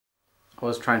I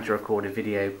was trying to record a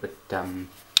video, but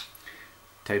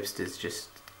Toasters just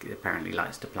apparently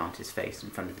likes to plant his face in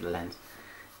front of the lens.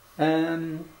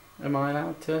 Am I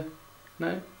allowed to?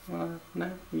 No? No?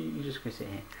 You're just going to sit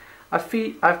here.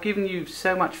 I've given you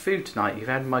so much food tonight. You've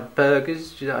had my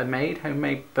burgers that I made,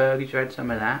 homemade burgers, you had some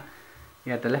of that.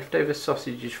 You had the leftover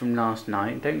sausages from last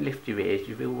night. Don't lift your ears,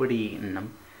 you've already eaten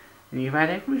them. And you've had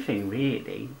everything,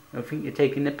 really. I think you're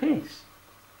taking the piss.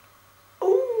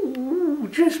 Ooh,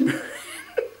 just...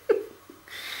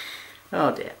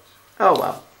 Oh dear. Oh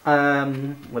well.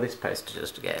 Well, this post is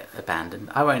just to get abandoned.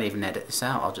 I won't even edit this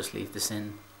out, I'll just leave this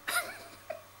in.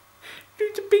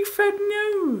 It's a big fat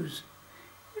nose.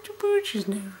 It's a bird's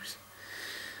nose.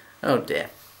 Oh dear.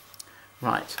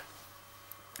 Right.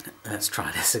 Let's try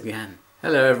this again.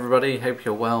 Hello everybody, hope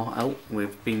you're well. Oh,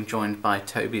 we've been joined by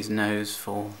Toby's nose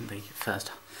for the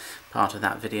first part of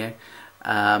that video.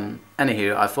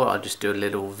 Anywho, I thought I'd just do a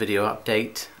little video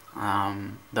update.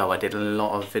 Though I did a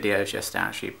lot of videos yesterday,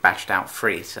 actually batched out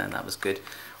 3, so that was good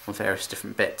on various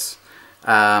different bits.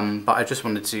 But I just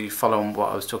wanted to follow on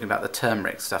what I was talking about, the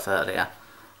turmeric stuff earlier.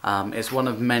 It's one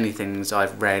of many things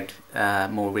I've read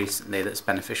more recently that's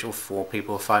beneficial for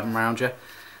people with fibromyalgia.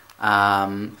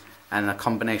 And a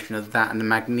combination of that and the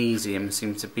magnesium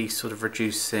seems to be sort of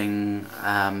reducing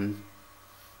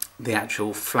the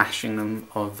actual flashing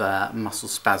of muscle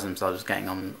spasms I was getting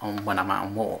on when I'm out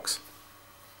on walks.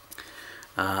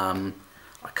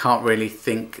 I can't really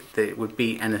think that it would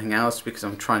be anything else because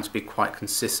I'm trying to be quite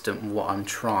consistent with what I'm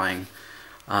trying.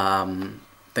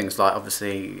 Things like,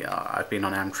 obviously, I've been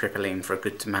on amitriptyline for a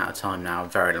good amount of time now, a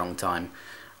very long time.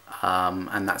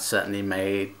 And that certainly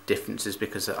made differences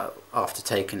because after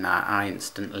taking that I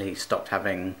instantly stopped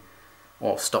having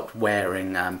or stopped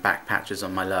wearing back patches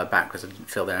on my lower back because I didn't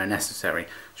feel they were necessary.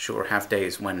 Sure, I have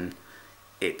days when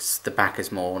the back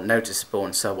is more noticeable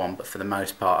and so on, but for the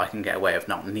most part I can get away with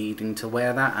not needing to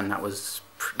wear that, and that was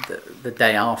the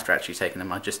day after actually taking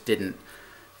them. I just didn't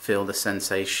feel the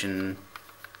sensation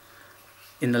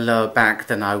in the lower back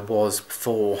than I was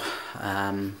before,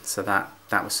 so that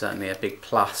was certainly a big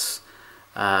plus.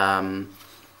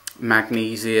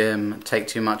 Magnesium, take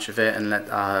too much of it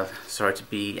and sorry to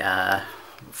be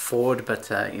forward, but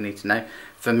you need to know.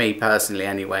 For me personally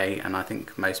anyway, and I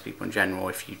think most people in general,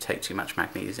 if you take too much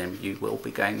magnesium you will be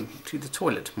going to the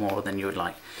toilet more than you would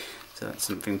like. So that's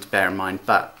something to bear in mind,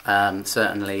 but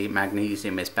certainly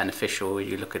magnesium is beneficial.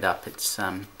 You look it up, it's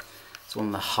one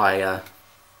of the higher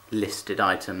listed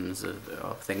items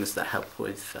of things that help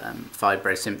with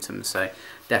fibro symptoms, so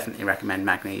definitely recommend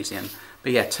magnesium.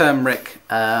 But yeah, turmeric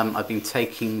I've been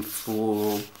taking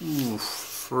for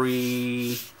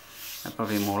 3,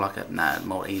 probably more like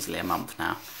more easily a month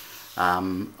now.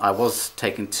 I was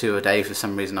taking 2 a day for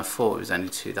some reason. I thought it was only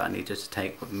 2 that I needed to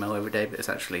take with meal every day, but it's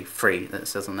actually 3 that it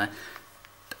says on there.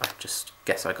 I just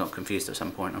guess I got confused at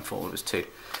some point and thought it was 2.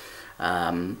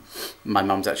 My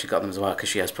mum's actually got them as well because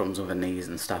she has problems with her knees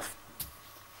and stuff.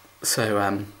 So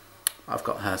I've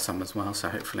got her some as well, so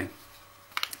hopefully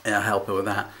it'll help her with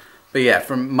that. But yeah,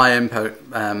 from my own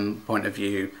point of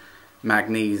view,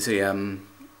 magnesium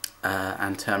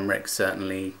and turmeric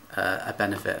certainly a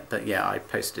benefit. But yeah, I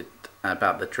posted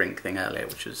about the drink thing earlier,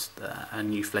 which was a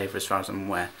new flavour as far as I'm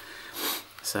aware.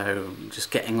 So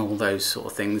just getting all those sort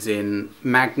of things in.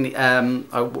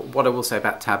 What I will say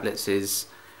about tablets is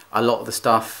a lot of the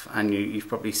stuff, and you've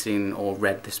probably seen or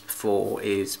read this before,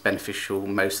 is beneficial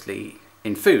mostly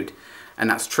in food. And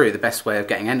that's true. The best way of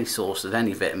getting any source of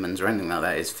any vitamins or anything like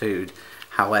that is food.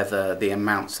 However, the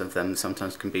amounts of them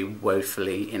sometimes can be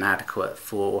woefully inadequate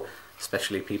for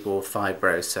especially people with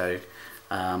fibro. So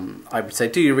I would say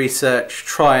do your research,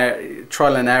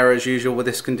 trial and error as usual with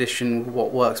this condition,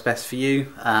 what works best for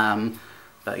you.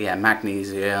 But yeah,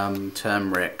 magnesium,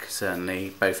 turmeric,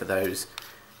 certainly both of those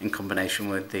in combination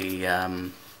with the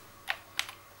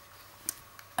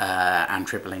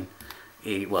amitriptyline,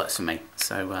 it works for me.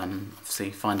 So obviously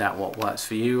find out what works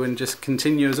for you and just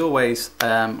continue as always.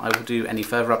 I will do any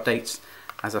further updates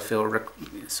as I feel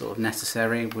sort of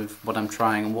necessary with what I'm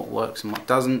trying and what works and what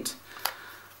doesn't.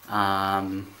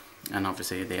 And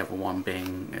obviously the other one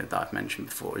being that I've mentioned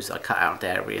before is I cut out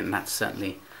dairy, and that's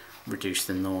certainly reduced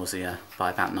the nausea by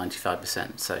about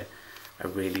 95%. So I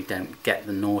really don't get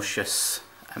the nauseous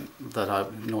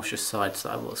sides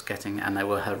that I was getting, and they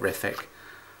were horrific.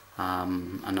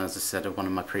 And as I said in one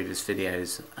of my previous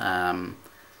videos,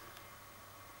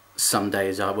 some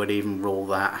days I would even rule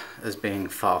that as being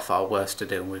far worse to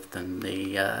deal with than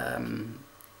the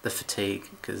fatigue,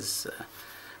 because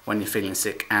when you're feeling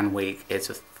sick and weak, it's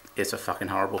a fucking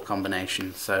horrible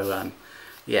combination. So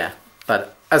yeah,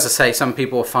 But as I say, some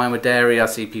people are fine with dairy. I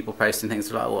see people posting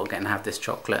things like, well, get and have this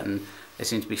chocolate, and they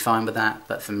seem to be fine with that.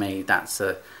 But for me, that's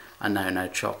a no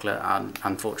chocolate.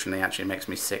 Unfortunately, actually makes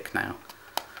me sick now.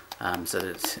 So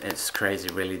it's crazy,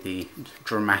 really, the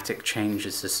dramatic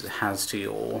changes this has to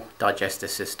your digestive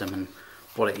system and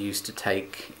what it used to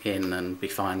take in and be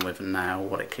fine with, and now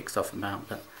what it kicks off about.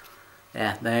 But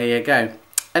yeah, there you go.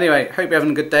 Anyway, hope you're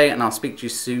having a good day, and I'll speak to you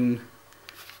soon.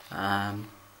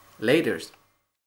 Laters.